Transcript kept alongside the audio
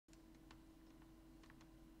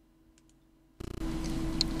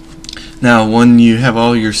Now when you have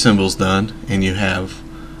all your symbols done and you have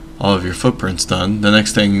all of your footprints done, the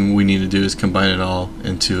next thing we need to do is combine it all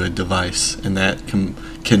into a device, and that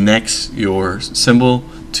connects your symbol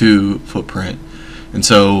to footprint. And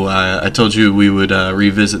so I told you we would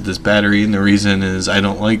revisit this battery, and the reason is I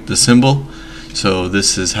don't like the symbol. So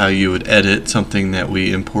this is how you would edit something that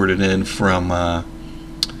we imported in from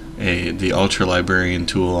the Ultra Librarian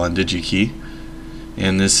tool on DigiKey.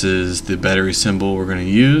 And this is the battery symbol we're going to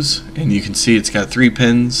use, and you can see it's got 3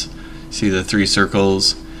 pins. See the 3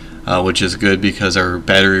 circles, which is good because our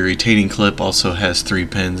battery retaining clip also has 3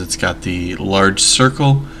 pins. It's got the large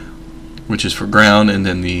circle, which is for ground, and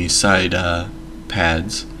then the side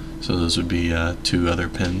pads, so those would be 2 other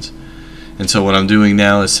pins. And so what I'm doing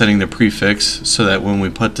now is setting the prefix so that when we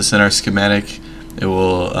put this in our schematic, it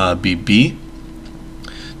will be B.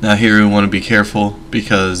 Now here we want to be careful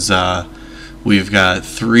because we've got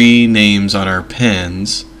 3 names on our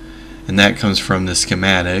pins, and that comes from the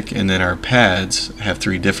schematic, and then our pads have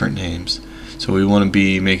 3 different names. So we want to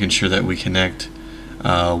be making sure that we connect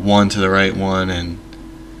one to the right one, and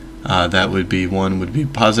that would be 1 would be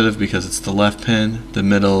positive because it's the left pin. The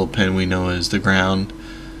middle pin we know is the ground,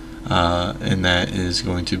 and that is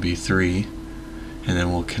going to be 3. And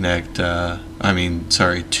then we'll connect, 2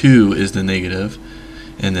 is the negative,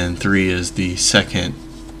 and then 3 is the second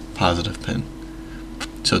positive pin.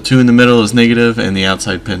 So 2 in the middle is negative, and the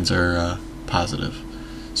outside pins are positive.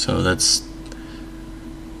 So that's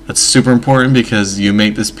super important because you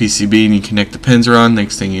make this PCB and you connect the pins wrong.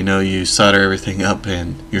 Next thing you know, you solder everything up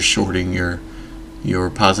and you're shorting your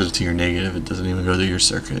positive to your negative. It doesn't even go through your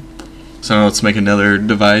circuit. So now let's make another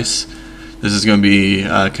device. This is going to be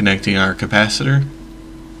connecting our capacitor.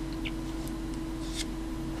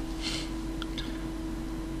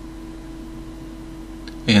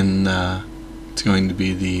 And it's going to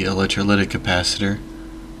be the electrolytic capacitor.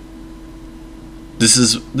 This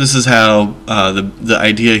is how the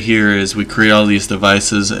idea here is we create all these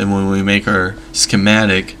devices, and when we make our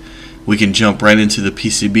schematic, we can jump right into the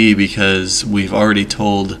PCB because we've already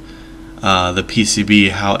told the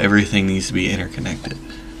PCB how everything needs to be interconnected.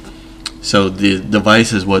 So the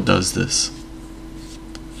device is what does this.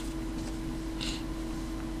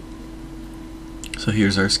 So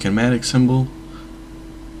here's our schematic symbol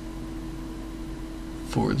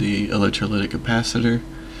for the electrolytic capacitor.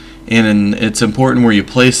 And it's important where you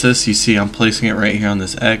place this. You see I'm placing it right here on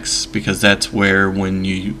this X because that's where, when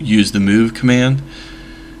you use the move command,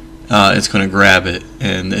 it's going to grab it.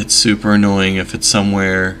 And it's super annoying if it's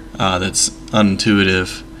somewhere that's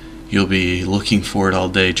unintuitive. You'll be looking for it all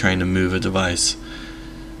day trying to move a device.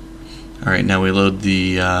 Alright, now we load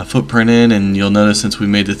the footprint in, and you'll notice since we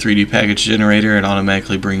made the 3D package generator, it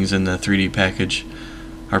automatically brings in the 3D package.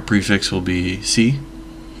 Our prefix will be C.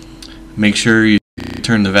 Make sure you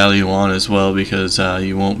turn the value on as well because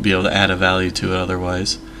you won't be able to add a value to it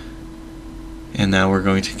otherwise. And now we're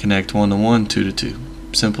going to connect 1 to 1, 2 to 2.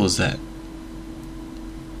 Simple as that.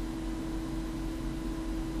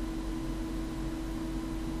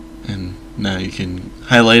 And now you can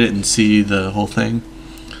highlight it and see the whole thing.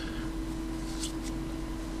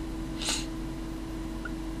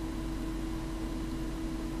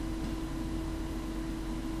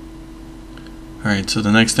 Alright, so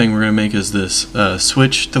the next thing we're going to make is this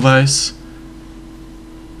switch device.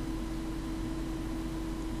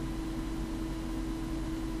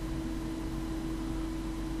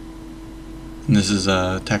 And this is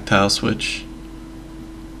a tactile switch.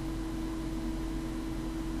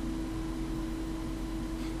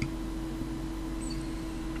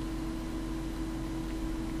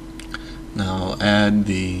 Now I'll add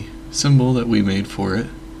the symbol that we made for it.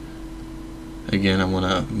 Again, I want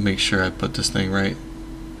to make sure I put this thing right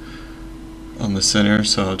on the center,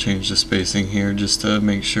 so I'll change the spacing here just to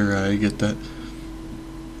make sure I get that.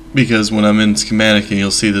 Because when I'm in schematic, and you'll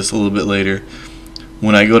see this a little bit later,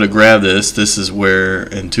 when I go to grab this, this is where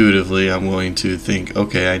intuitively I'm going to think,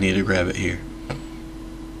 okay, I need to grab it here.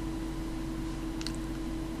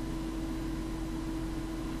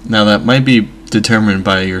 Now that might be determined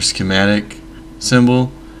by your schematic symbol.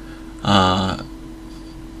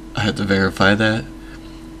 I have to verify that,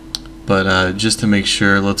 but just to make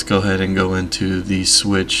sure, let's go ahead and go into the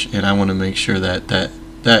switch, and I want to make sure that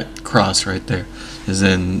that cross right there is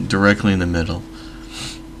in directly in the middle.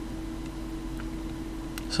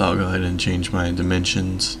 So I'll go ahead and change my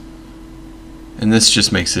dimensions, and this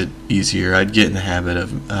just makes it easier. I'd get in the habit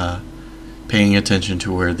of paying attention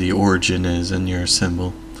to where the origin is in your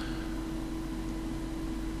symbol.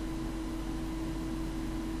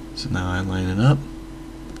 So now I line it up.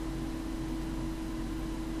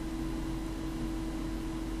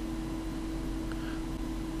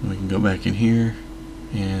 we can go back in here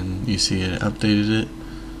and you see it updated it.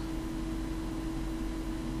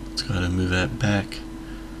 Let's go ahead and move that back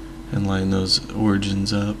and line those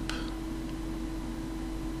origins up.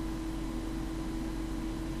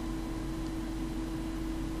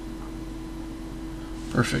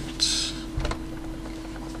 Perfect.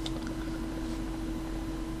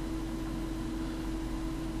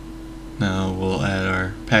 Now we'll add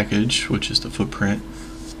our package, which is the footprint.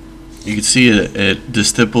 You can see it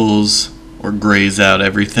distipples or grays out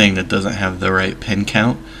everything that doesn't have the right pin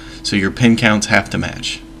count. So your pin counts have to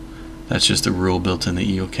match. That's just a rule built in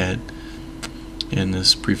the EOCAD. And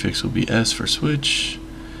this prefix will be S for switch.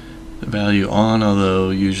 The value on, although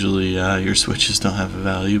usually your switches don't have a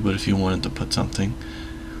value, but if you wanted to put something.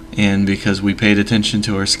 And because we paid attention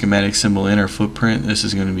to our schematic symbol in our footprint, this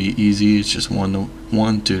is going to be easy. It's just 1 to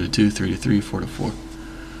 1, 2 to 2, 3 to 3, 4 to 4.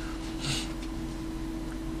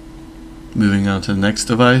 Moving on to the next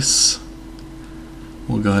device,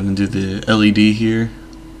 we'll go ahead and do the LED here.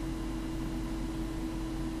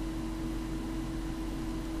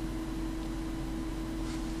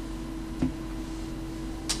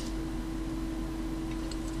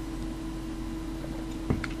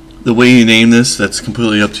 The way you name this, that's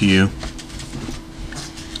completely up to you.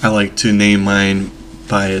 I like to name mine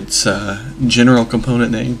by its general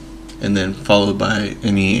component name and then followed by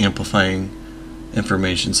any amplifying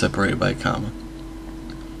information separated by a comma.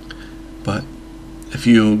 But if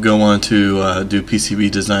you go on to do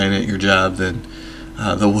PCB design at your job, then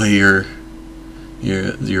the way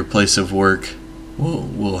your place of work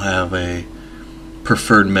will have a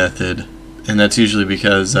preferred method, and that's usually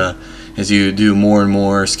because as you do more and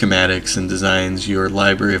more schematics and designs, your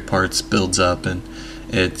library of parts builds up, and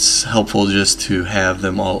it's helpful just to have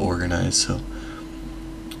them all organized. So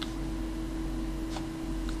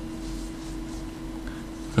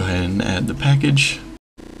go ahead and add the package.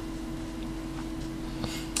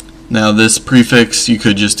 Now this prefix, you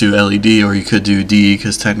could just do LED or you could do D,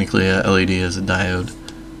 because technically a LED is a diode.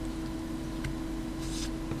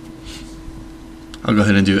 I'll go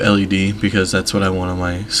ahead and do LED because that's what I want on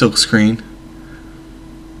my silk screen.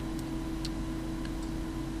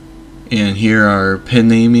 And here our pin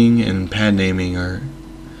naming and pad naming are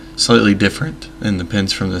slightly different in the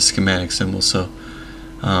pins from the schematic symbol. So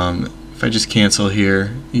if I just cancel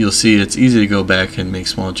here, you'll see it's easy to go back and make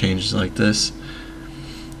small changes like this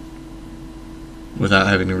without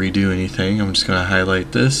having to redo anything. I'm just going to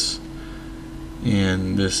highlight this,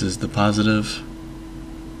 and this is the positive.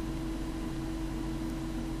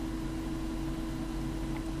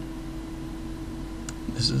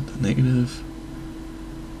 This is the negative.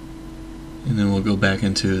 And then we'll go back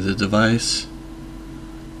into the device,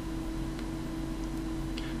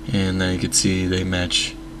 and then you can see they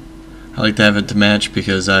match. I like to have it to match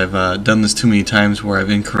because I've done this too many times where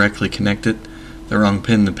I've incorrectly connected the wrong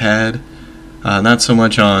pin to pad. Not so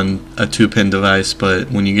much on a 2-pin device,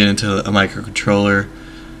 but when you get into a microcontroller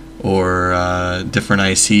or different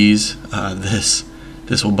ICs,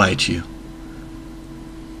 this will bite you.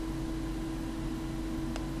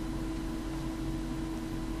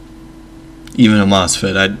 Even a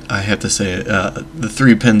MOSFET, I have to say, the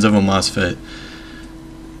 3 pins of a MOSFET,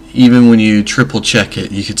 even when you triple check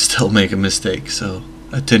it, you could still make a mistake. So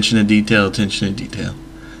attention to detail, attention to detail.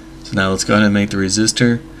 So now let's go ahead and make the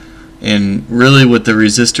resistor. And really with the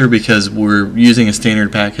resistor, because we're using a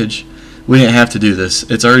standard package, we didn't have to do this.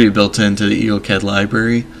 It's already built into the EOCAD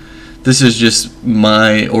library. This is just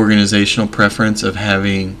my organizational preference of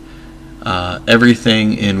having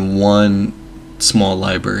everything in one small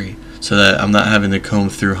library, so that I'm not having to comb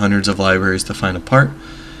through hundreds of libraries to find a part,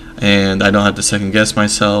 and I don't have to second guess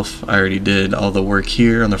myself. I already did all the work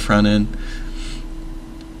here on the front end.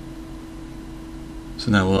 So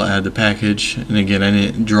now we'll add the package, and again, I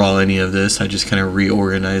didn't draw any of this, I just kind of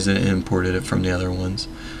reorganized it and imported it from the other ones.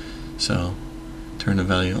 So turn the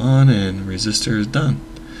value on, and resistor is done.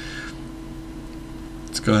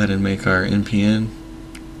 Let's go ahead and make our NPN.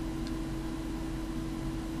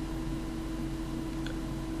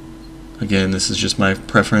 Again, this is just my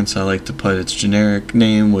preference. I like to put its generic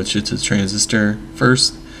name, which is a transistor,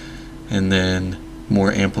 first, and then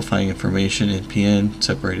more amplifying information, NPN,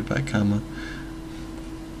 separated by comma.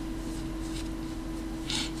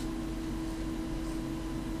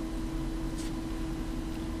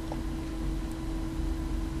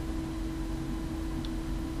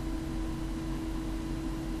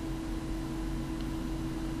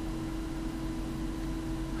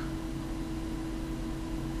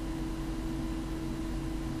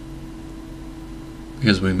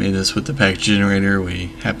 Because we made this with the package generator, we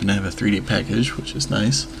happen to have a 3D package, which is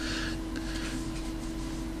nice.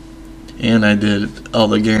 And I did all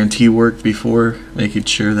the guarantee work before, making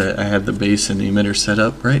sure that I had the base and the emitter set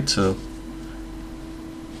up right. So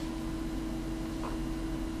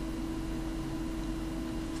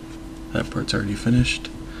that part's already finished.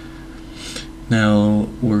 Now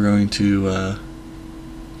we're going to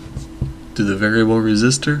do the variable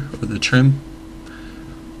resistor or the trim.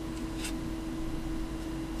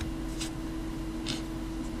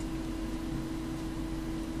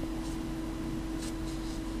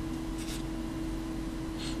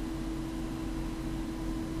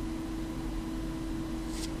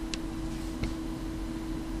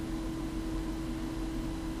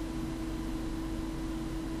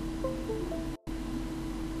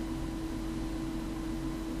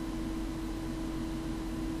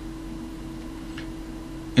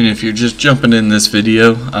 And if you're just jumping in this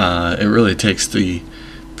video, it really takes the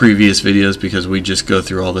previous videos because we just go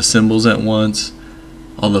through all the symbols at once,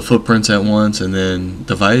 all the footprints at once, and then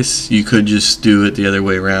device. You could just do it the other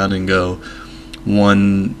way around and go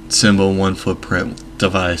one symbol, one footprint,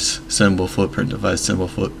 device, symbol, footprint, device, symbol,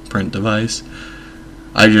 footprint, device.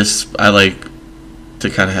 I like to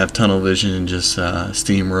kind of have tunnel vision and just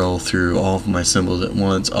steamroll through all of my symbols at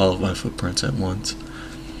once, all of my footprints at once.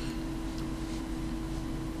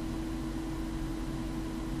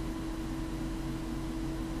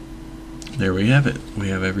 There we have it. We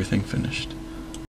have everything finished.